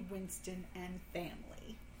Harry Winston and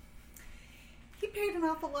family. He paid an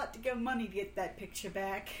awful lot to get money to get that picture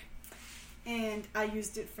back, and I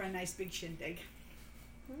used it for a nice big shindig.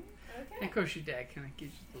 And Okay. of course, your dad kind of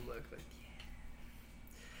gives you the look, like,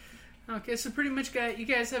 yeah. Okay, so pretty much, you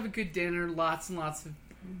guys have a good dinner, lots and lots of,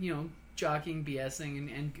 jockeying,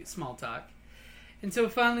 BSing, and small talk. And so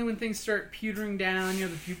finally, when things start petering down, the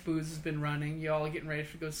booze has been running, you all are getting ready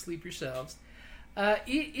to go sleep yourselves.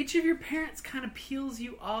 Each of your parents kind of peels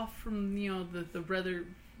you off from,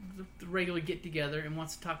 the regular get-together and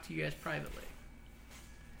wants to talk to you guys privately.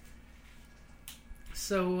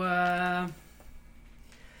 So,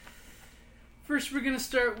 first we're going to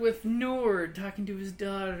start with Nord talking to his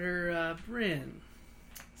daughter, Bryn.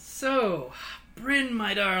 So, Bryn,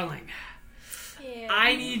 my darling, Yeah.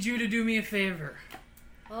 I need you to do me a favor.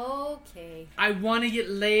 Okay. I want to get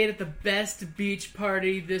laid at the best beach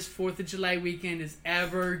party this 4th of July weekend is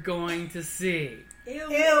ever going to see.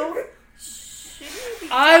 Ew.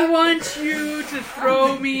 I want you to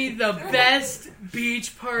throw me the best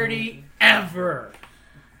beach party ever.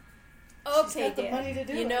 Okay, got the Dad. money to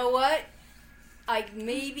do You it. know what? I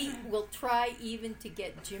maybe will try even to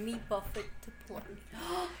get Jimmy Buffett to play.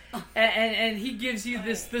 And he gives you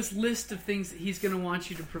this list of things that he's going to want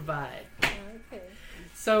you to provide. Okay.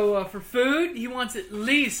 So for food, he wants at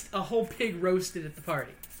least a whole pig roasted at the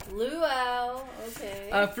party. Luau.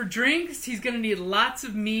 Okay. For drinks, he's going to need lots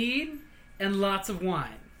of mead and lots of wine.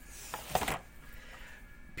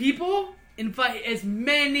 People, invite as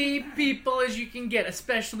many people as you can get,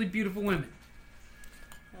 especially beautiful women.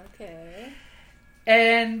 Okay.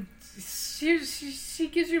 And she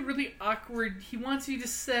gives you a really awkward... He wants you to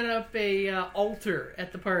set up a altar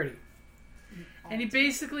at the party. And he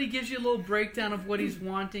basically gives you a little breakdown of what he's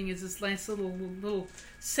wanting. Is this nice little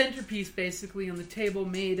centerpiece, basically, on the table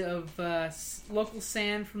made of local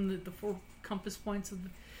sand from the 4 compass points of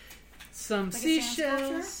some Like a sand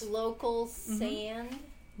seashells. Local sand.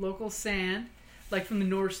 Local sand, like from the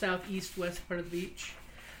north, south, east, west part of the beach.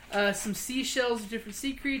 Some seashells of different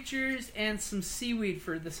sea creatures, and some seaweed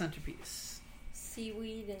for the centerpiece.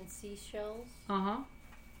 Seaweed and seashells. Uh-huh.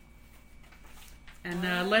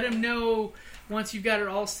 And let him know once you've got it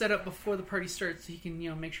all set up before the party starts, so he can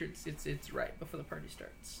make sure it's right before the party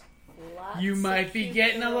starts. Lots You of might be cute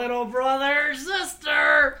getting a girls. little brother or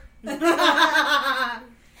sister.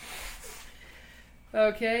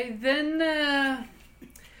 Okay, then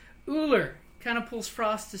Uller kind of pulls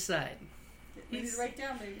Frost aside. Leave it right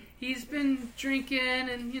down, baby. He's been drinking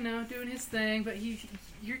and doing his thing, but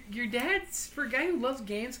your dad's, for a guy who loves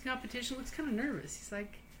games and competition, looks kind of nervous. He's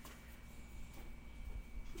like,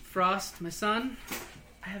 Frost, my son,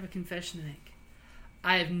 I have a confession to make.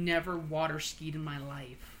 I have never water skied in my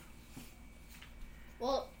life.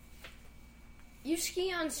 Well, you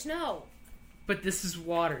ski on snow. But this is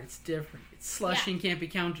water. It's different. It's slushy and can't be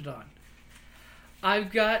counted on.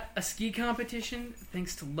 I've got a ski competition,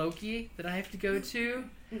 thanks to Loki, that I have to go to,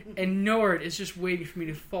 and Nord is just waiting for me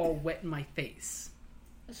to fall wet in my face.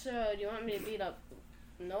 So, do you want me to beat up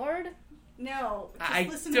Nord? No. Just I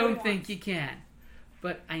listen to what don't he think wants. you can,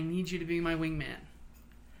 but I need you to be my wingman.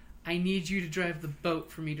 I need you to drive the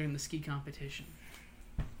boat for me during the ski competition.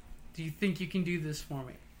 Do you think you can do this for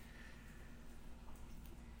me?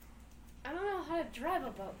 I don't know how to drive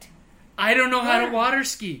a boat. I don't know how to water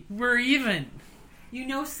ski. We're even. You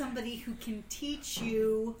know somebody who can teach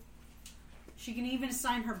you. She can even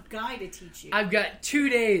assign her guy to teach you. I've got 2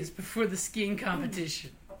 days before the skiing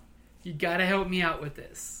competition. You gotta help me out with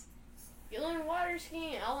this. You learn water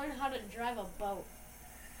skiing, I'll learn how to drive a boat.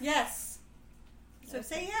 Yes. So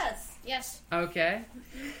say yes. Yes. Okay.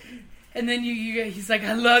 And then he's like,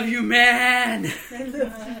 I love you, man.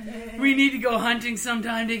 We need to go hunting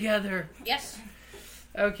sometime together. Yes.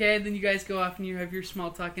 Okay, then you guys go off and you have your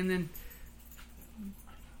small talk, and then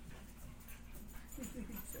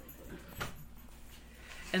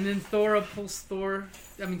Thor pulls Thora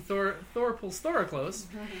close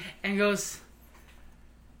and goes,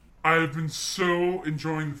 I have been so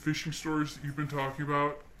enjoying the fishing stories that you've been talking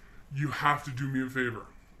about. You have to do me a favor.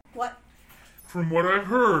 What? From what I've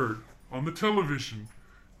heard on the television,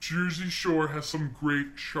 Jersey Shore has some great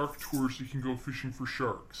shark tours you can go fishing for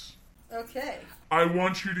sharks. Okay. I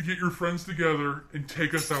want you to get your friends together and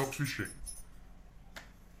take us out fishing.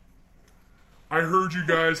 I heard you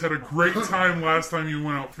guys had a great time last time you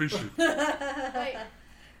went out fishing. Wait.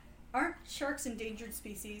 Aren't sharks endangered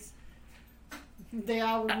species? They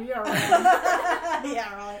are when we are.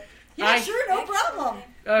 Yeah, right. Yeah, sure, no problem.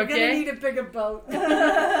 We're gonna okay. need a bigger boat.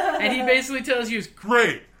 And he basically tells you,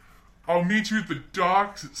 Great. I'll meet you at the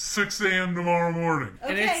docks at 6 a.m. tomorrow morning.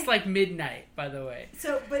 and Okay. it's like midnight, by the way.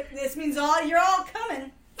 So, but this means you're all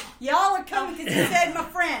coming. Y'all are coming because you said my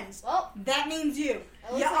friends. Well, That means you. It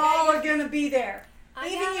looks You like all I are gonna be there. I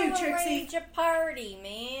Even gotta you, Trixie. arrange a party,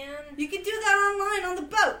 man. You can do that online on the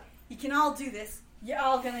boat. You can all do this. You're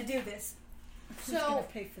all gonna do this. Who's gonna so,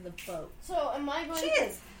 pay for the boat? am I going She to...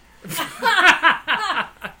 is. No,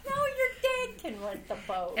 your dad can rent the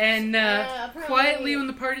boat. And apparently- quietly, when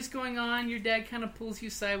the party's going on, your dad kind of pulls you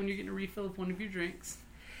aside when you're getting a refill of one of your drinks.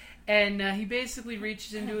 And he basically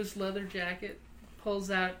reaches into his leather jacket, pulls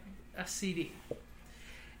out a CD.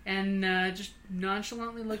 And just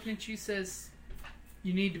nonchalantly looking at you, says,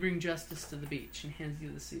 you need to bring justice to the beach, and hands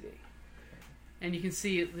you the CD. And you can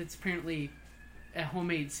see it's apparently a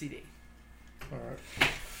homemade CD. Alright.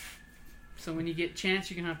 So when you get a chance,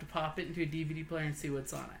 you're going to have to pop it into a DVD player and see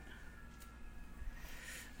what's on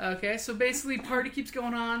it. Okay, so basically, party keeps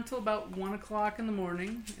going on until about 1 o'clock in the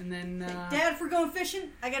morning, and then... Dad, if we're going fishing,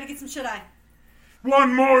 I gotta get some shut-eye.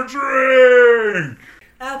 One more drink!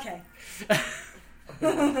 Okay.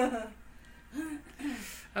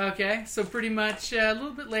 Okay, so pretty much a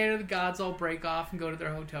little bit later, the gods all break off and go to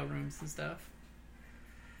their hotel rooms and stuff.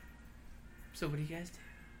 So what do you guys do?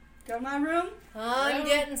 Go to my room. I'm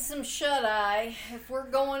getting some shut-eye. If we're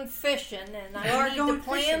going fishing and We are I need going to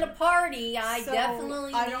plan fishing. a party, I So,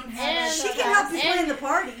 definitely I need don't some have And- she shut-eye. can help you and- plan the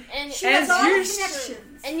party. And She As has all the you're-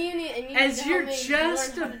 connections. and you need As to you're help me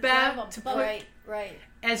just learn how to about drive a to boat. put- Right.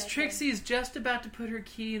 As Okay. Trixie is just about to put her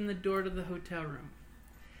key in the door to the hotel room,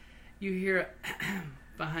 you hear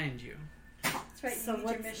behind you. That's right. So You need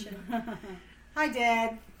your what's- mission. Hi,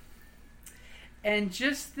 Dad. And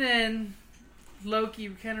just then, Loki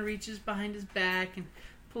kind of reaches behind his back and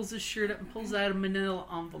pulls his shirt up and pulls out a manila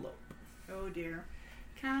envelope. Oh dear.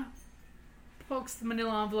 Kind of pokes the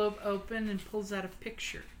manila envelope open and pulls out a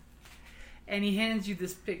picture. And he hands you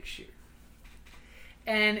this picture.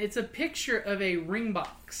 And it's a picture of a ring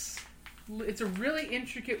box. It's a really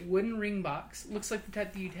intricate wooden ring box. Looks like the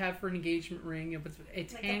type that you'd have for an engagement ring.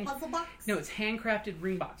 It's Like a puzzle box. No, it's handcrafted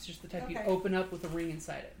ring box. Just the type you'd Okay. open up with a ring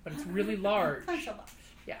inside it. But it's really large. Punch-up box.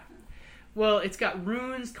 Yeah. Well, it's got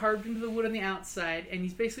runes carved into the wood on the outside, and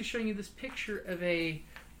he's basically showing you this picture of a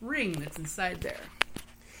ring that's inside there.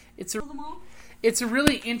 It's Pull them all. a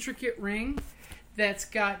really intricate ring that's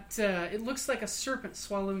got, it looks like a serpent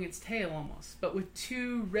swallowing its tail almost, but with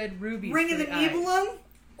two red rubies. Ring for of the the eyes. Nibelung.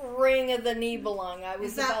 Ring of the Nibelung. I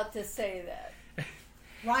was Is that- about to say that.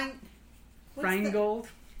 Rhine. what's the- Rheingold.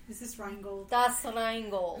 Is this Rheingold? Das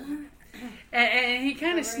Rheingold. And he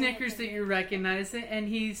kind The of ring snickers of the that you recognize it, and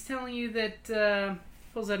he's telling you that,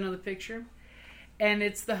 pulls out another picture, and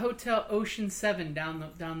it's the Hotel Ocean 7 down the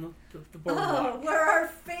boardwalk. Oh, where our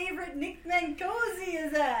favorite Nick Mancozy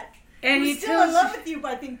is at. And Who's he still tells in love with you,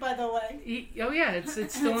 I think, by the way. oh yeah, it's still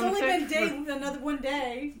It's in only effect. been another one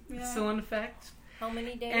day. Yeah. Still in effect. How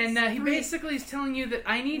many days? And he 3. basically is telling you that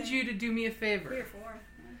I need Yeah. you to do me a 3 or favor. 4.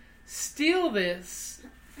 Steal this,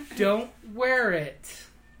 don't wear it,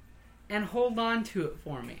 and hold on to it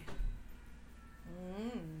for me.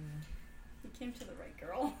 You came to the right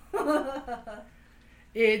girl.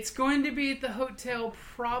 It's going to be at the hotel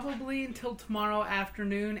probably until tomorrow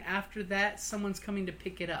afternoon. After that, someone's coming to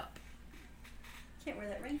pick it up. Can't wear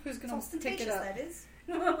that ring. Who's gonna It's pick it ostentatious, up? That is.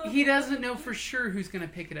 He doesn't know for sure who's going to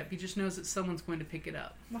pick it up. He just knows that someone's going to pick it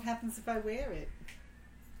up. What happens if I wear it?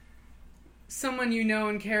 Someone you know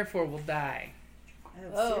and care for will die.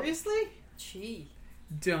 Oh. Seriously? Gee.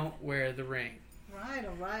 Don't wear the ring. Right,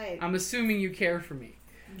 all right. I'm assuming you care for me.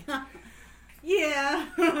 Yeah.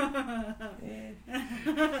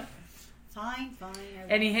 Fine.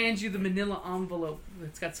 And he hands you the manila envelope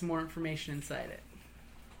that's got some more information inside it.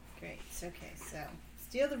 Great. Okay, so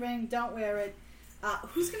steal the ring, don't wear it.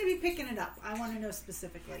 Who's going to be picking it up? I want to know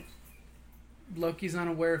specifically. Loki's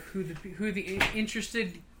unaware of who the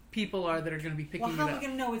interested people are that are going to be picking Well, how it am I up.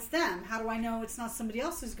 going to know it's them? How do I know it's not somebody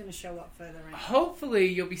else who's going to show up for the ring? Hopefully,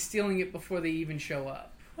 you'll be stealing it before they even show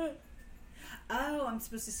up. Oh, I'm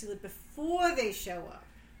supposed to steal it before they show up.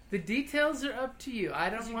 The details are up to you. I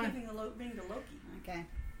Because don't you're want. giving the ring to Loki. Okay.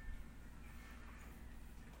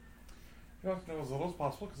 You have to know as little as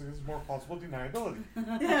possible because it's more possible deniability.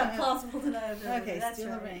 Yeah, plausible deniability. Okay, That's steal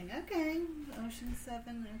right. the ring. Okay. Ocean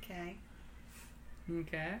 7, okay.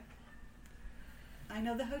 Okay. I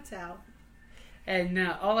know the hotel. And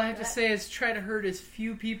all I have to say is try to hurt as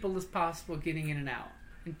few people as possible getting in and out,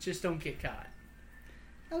 and just don't get caught.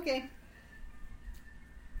 Okay.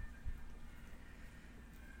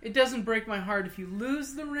 It doesn't break my heart if you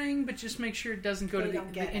lose the ring, but just make sure it doesn't go They to don't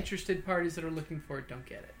the get it. interested parties that are looking for it. Don't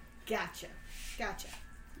get it. Gotcha.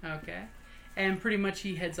 Okay. And pretty much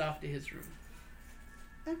he heads off to his room.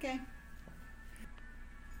 Okay.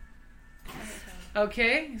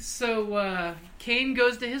 Okay, so Kane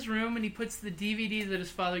goes to his room and he puts the DVD that his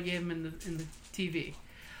father gave him in the TV.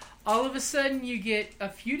 All of a sudden, you get a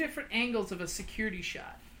few different angles of a security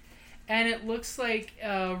shot. And it looks like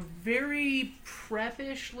a very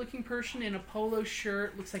preppish looking person in a polo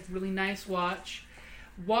shirt, looks like a really nice watch,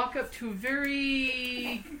 walk up to a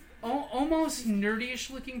very almost nerdy-ish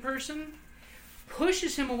looking person,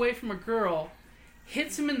 pushes him away from a girl,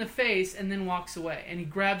 hits him in the face, and then walks away. And he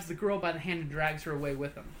grabs the girl by the hand and drags her away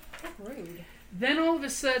with him. Rude. Then all of a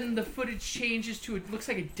sudden, the footage changes to it looks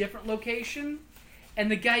like a different location,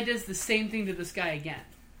 and the guy does the same thing to this guy again.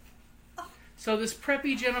 So this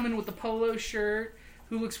preppy gentleman with the polo shirt,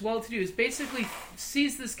 who looks well-to-do, is basically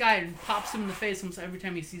sees this guy and pops him in the face almost every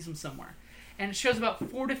time he sees him somewhere. And it shows about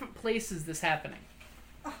 4 different places this happening.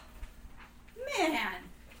 Man,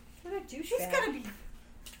 What a douchebag. he's gonna be.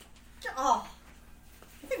 Oh,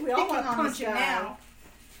 I think we all Picking want to on punch this him guy. now.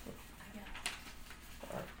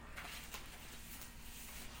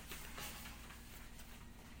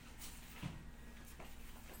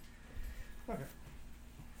 Okay.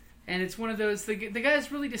 and it's one of those. The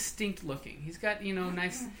guy's really distinct looking. He's got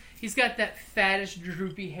nice. He's got that fattish,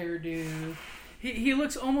 droopy hairdo. He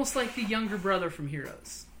looks almost like the younger brother from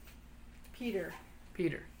Heroes. Peter.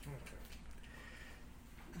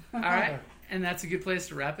 All right, and that's a good place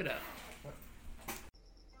to wrap it up.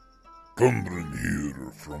 Cumbrun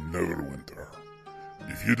here from Neverwinter.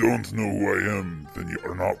 If you don't know who I am, then you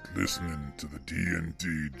are not listening to the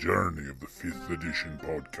D&D Journey of the 5th Edition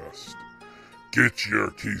podcast. Get your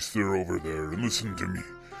keister over there and listen to me,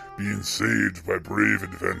 being saved by brave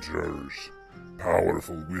adventurers,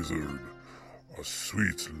 powerful wizard, a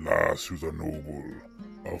sweet lass who's a noble,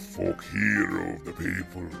 a folk hero of the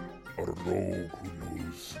people, a rogue who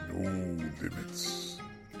knows no limits,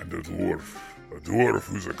 and a dwarf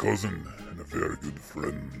who's a cousin and a very good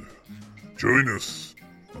friend. Join us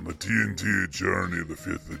on the D&D Journey of the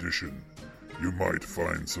 5th Edition. You might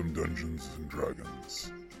find some Dungeons and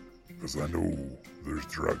Dragons, because I know there's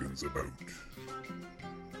dragons about.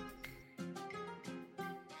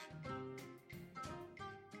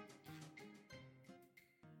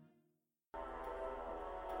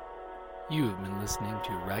 You have been listening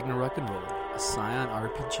to Ragnarok and Roll, a Scion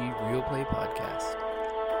RPG real play podcast.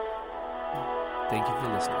 Thank you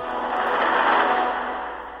for listening.